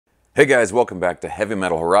Hey guys, welcome back to Heavy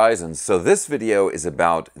Metal Horizons. So this video is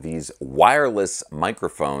about these wireless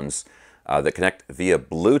microphones that connect via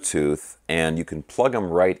Bluetooth, and you can plug them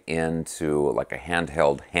right into like a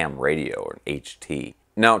handheld ham radio or an HT.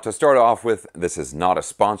 Now, to start off with, this is not a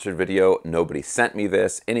sponsored video. Nobody sent me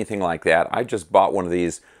this, anything like that. I just bought one of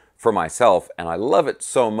these for myself, and I love it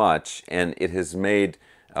so much, and it has made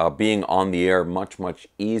being on the air much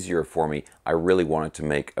easier for me. I really wanted to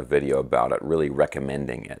make a video about it, really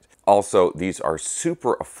recommending it. Also, these are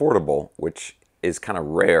super affordable, which is kind of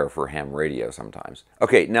rare for ham radio sometimes.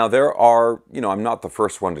 Okay, now there are, I'm not the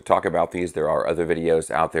first one to talk about these. There are other videos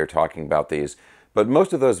out there talking about these, but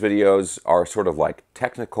most of those videos are sort of like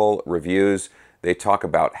technical reviews. They talk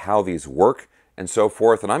about how these work and so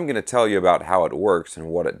forth, and I'm going to tell you about how it works and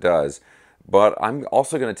what it does. But I'm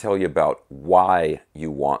also going to tell you about why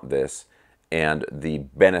you want this and the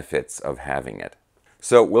benefits of having it.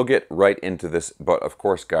 So we'll get right into this, but of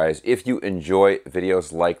course, guys, if you enjoy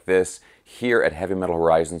videos like this, here at Heavy Metal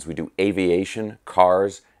Horizons, we do aviation,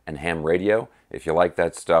 cars, and ham radio. If you like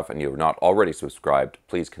that stuff and you have not already subscribed,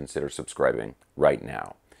 please consider subscribing right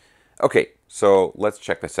now. Okay, so let's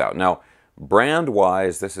check this out. Now,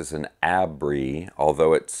 brand-wise, this is an Abri,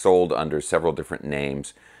 although it's sold under several different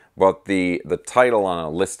names. But the title on a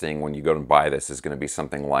listing when you go and buy this is going to be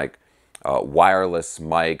something like wireless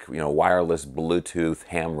mic, wireless Bluetooth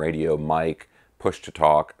ham radio mic, push to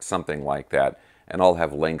talk, something like that. And I'll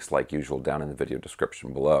have links like usual down in the video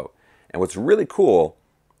description below. And what's really cool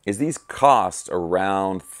is these cost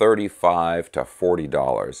around $35 to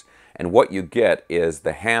 $40. And what you get is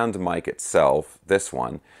the hand mic itself, this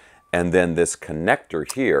one, and then this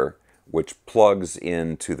connector here, which plugs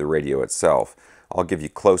into the radio itself. I'll give you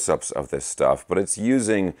close-ups of this stuff, but it's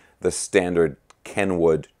using the standard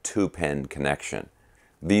Kenwood 2-pin connection.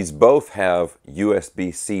 These both have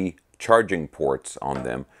USB-C charging ports on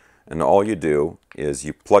them, and all you do is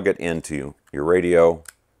you plug it into your radio,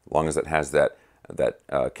 as long as it has that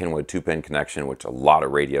Kenwood 2-pin connection, which a lot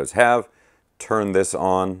of radios have. Turn this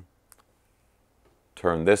on.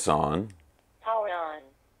 Turn this on. Power on.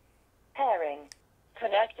 Pairing.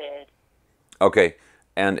 Connected. Okay.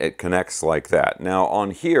 And it connects like that. Now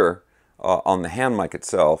on here, on the hand mic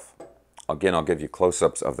itself, again, I'll give you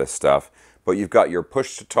close-ups of this stuff, but you've got your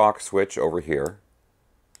push-to-talk switch over here,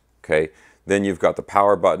 okay? Then you've got the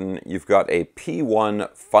power button, you've got a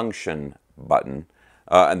P1 function button,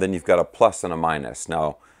 and then you've got a plus and a minus.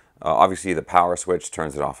 Now, obviously the power switch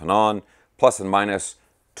turns it off and on. Plus and minus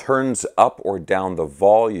turns up or down the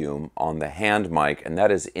volume on the hand mic, and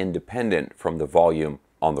that is independent from the volume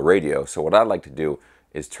on the radio. So what I'd like to do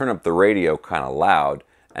is turn up the radio kind of loud,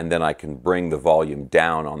 and then I can bring the volume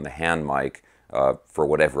down on the hand mic for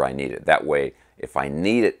whatever I need it. That way, if I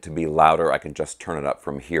need it to be louder, I can just turn it up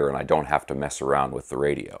from here, and I don't have to mess around with the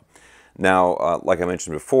radio. Now, like I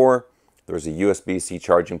mentioned before, there's a USB-C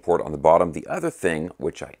charging port on the bottom. The other thing,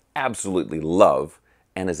 which I absolutely love,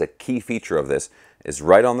 and is a key feature of this, is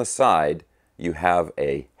right on the side, you have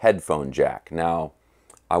a headphone jack. Now,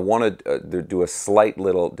 I want to do a slight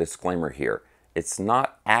little disclaimer here. It's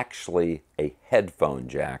not actually a headphone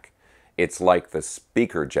jack. It's like the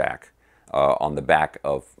speaker jack on the back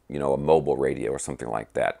of, a mobile radio or something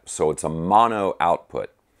like that. So it's a mono output.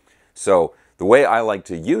 So the way I like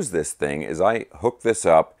to use this thing is I hook this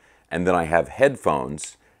up, and then I have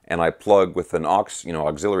headphones, and I plug with an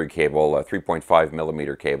auxiliary cable, a 3.5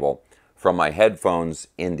 millimeter cable, from my headphones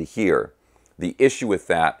into here. The issue with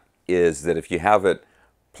that is that if you have it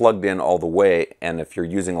plugged in all the way, and if you're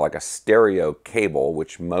using like a stereo cable,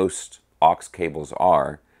 which most aux cables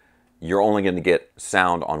are, you're only going to get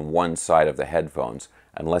sound on one side of the headphones,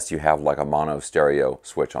 unless you have like a mono stereo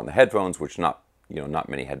switch on the headphones, which not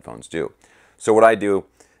many headphones do. So what I do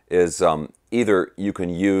is either you can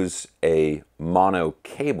use a mono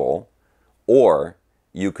cable, or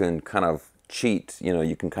you can kind of cheat,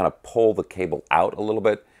 you can kind of pull the cable out a little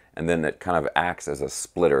bit, and then it kind of acts as a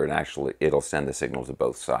splitter, and actually it'll send the signal to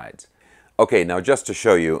both sides. Okay, now just to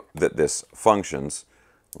show you that this functions,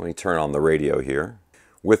 let me turn on the radio here.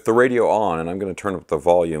 With the radio on, and I'm going to turn up the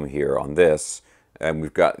volume here on this, and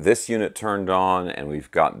we've got this unit turned on, and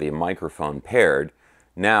we've got the microphone paired.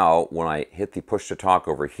 Now, when I hit the push to talk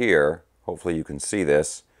over here, hopefully you can see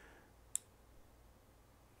this.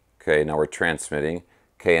 Okay, now we're transmitting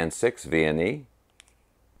KN6 VNE.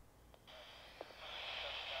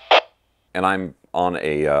 And I'm on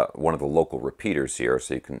a one of the local repeaters here,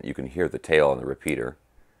 so you can hear the tail on the repeater.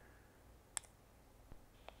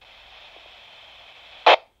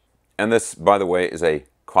 And this, by the way, is a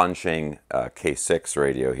Quansheng K6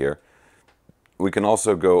 radio here. We can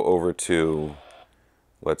also go over to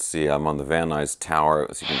Let's see, I'm on the Van Nuys tower,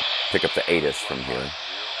 so you can pick up the ATIS from here.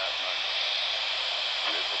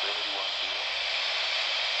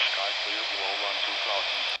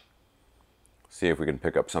 See if we can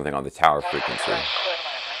pick up something on the tower frequency.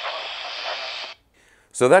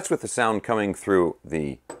 So that's with the sound coming through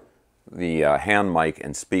the hand mic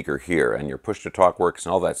and speaker here, and your push-to-talk works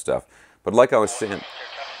and all that stuff. But like I was saying...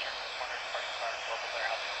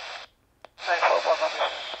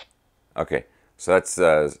 Okay, so that's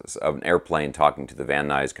an airplane talking to the Van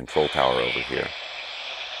Nuys control tower over here.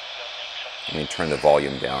 Let me turn the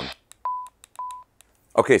volume down.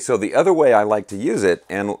 Okay, so the other way I like to use it,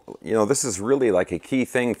 and you know, this is really like a key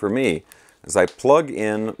thing for me, is I plug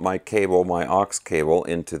in my cable, my aux cable,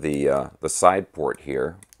 into the side port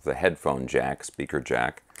here, the headphone jack, speaker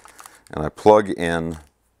jack, and I plug in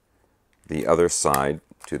the other side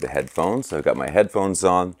to the headphones. So I've got my headphones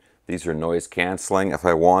on. These are noise canceling if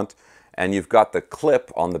I want. And you've got the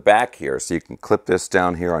clip on the back here, so you can clip this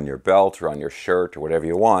down here on your belt or on your shirt or whatever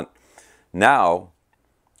you want. Now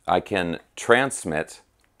I can transmit,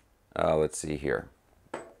 let's see here.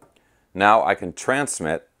 Now I can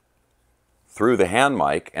transmit through the hand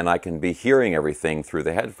mic, and I can be hearing everything through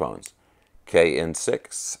the headphones.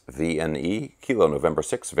 KN6, VNE, Kilo November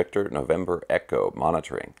 6, Victor November Echo,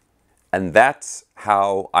 monitoring. And that's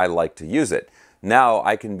how I like to use it. Now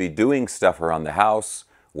I can be doing stuff around the house,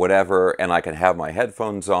 whatever, and I can have my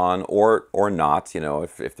headphones on or not. You know,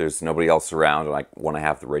 if there's nobody else around and I want to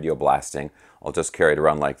have the radio blasting, I'll just carry it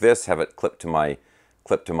around like this, have it clipped to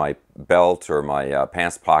my belt or my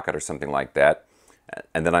pants pocket or something like that,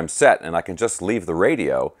 and then I'm set, and I can just leave the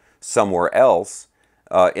radio somewhere else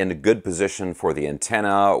in a good position for the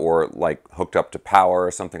antenna, or like hooked up to power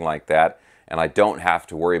or something like that, and I don't have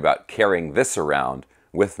to worry about carrying this around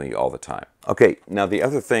with me all the time. Okay, now the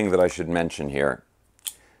other thing that I should mention here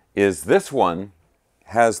is this one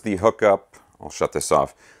has the hookup. I'll shut this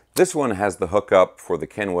off. This one has the hookup for the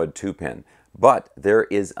Kenwood 2-pin, but there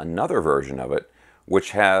is another version of it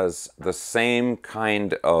which has the same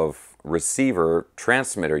kind of receiver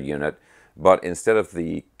transmitter unit, but instead of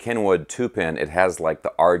the Kenwood 2-pin, it has like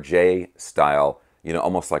the RJ style, you know,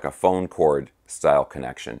 almost like a phone cord style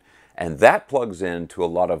connection. And that plugs into a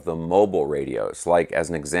lot of the mobile radios. Like, as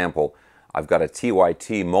an example, I've got a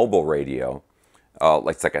TYT mobile radio.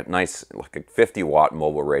 It's like a nice, like a 50-watt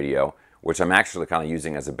mobile radio, which I'm actually kind of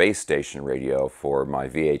using as a base station radio for my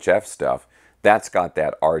VHF stuff. That's got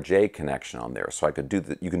that RJ connection on there. So I could do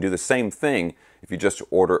you can do the same thing if you just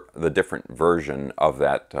order the different version of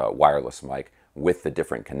that wireless mic with the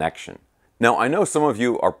different connection. Now, I know some of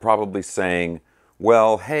you are probably saying,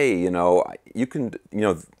 well, hey, you know, you can, you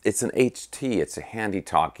know, it's an HT, it's a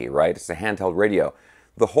handy-talkie, right? It's a handheld radio.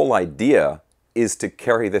 The whole idea is to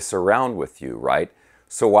carry this around with you, right?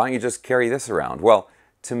 So why don't you just carry this around? Well,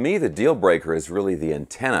 to me, the deal breaker is really the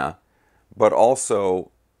antenna, but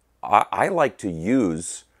also I like to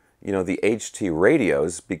use, you know, the HT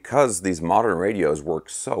radios because these modern radios work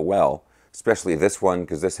so well, especially this one,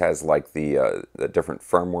 because this has like the different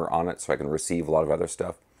firmware on it, so I can receive a lot of other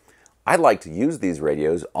stuff. I like to use these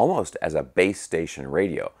radios almost as a base station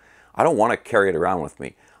radio. I don't want to carry it around with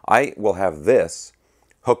me. I will have this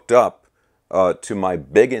hooked up to my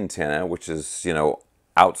big antenna, which is, you know,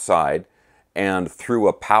 outside, and through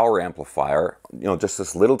a power amplifier, you know, just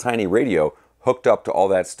this little tiny radio hooked up to all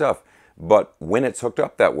that stuff. But when it's hooked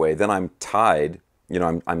up that way, then I'm tied, you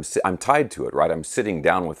know, I'm tied to it, right? I'm sitting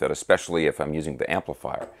down with it, especially if I'm using the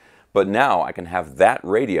amplifier. But now I can have that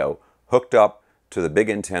radio hooked up to the big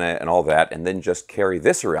antenna and all that, and then just carry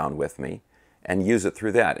this around with me and use it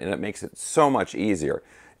through that. And it makes it so much easier.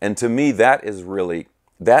 And to me, that is really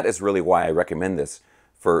why I recommend this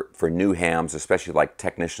for new hams, especially like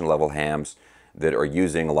technician level hams that are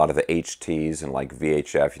using a lot of the HTs and like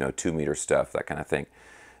VHF, you know, 2-meter stuff, that kind of thing.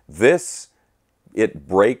 It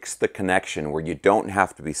breaks the connection where you don't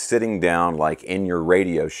have to be sitting down like in your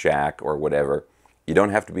Radio Shack or whatever. You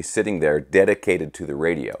don't have to be sitting there dedicated to the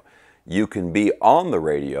radio. You can be on the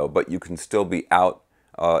radio, but you can still be out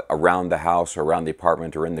around the house or around the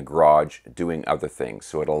apartment or in the garage doing other things.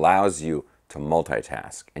 So it allows you to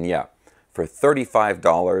multitask. And yeah, for $35,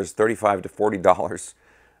 $35 to $40,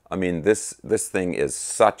 I mean, this thing is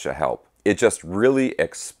such a help. It just really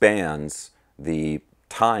expands the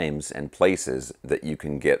times and places that you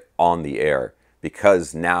can get on the air,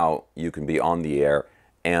 because now you can be on the air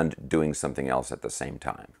and doing something else at the same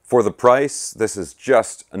time. For the price, this is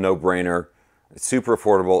just a no-brainer. It's super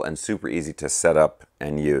affordable and super easy to set up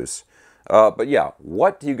and use. But yeah,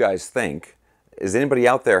 what do you guys think? Does anybody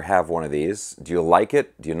out there have one of these? Do you like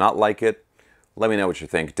it? Do you not like it? Let me know what you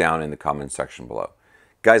think down in the comment section below.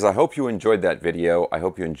 Guys, I hope you enjoyed that video. I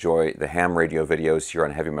hope you enjoy the ham radio videos here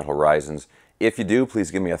on Heavy Metal Horizons. If you do,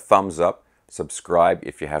 please give me a thumbs up, subscribe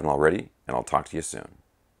if you haven't already, and I'll talk to you soon.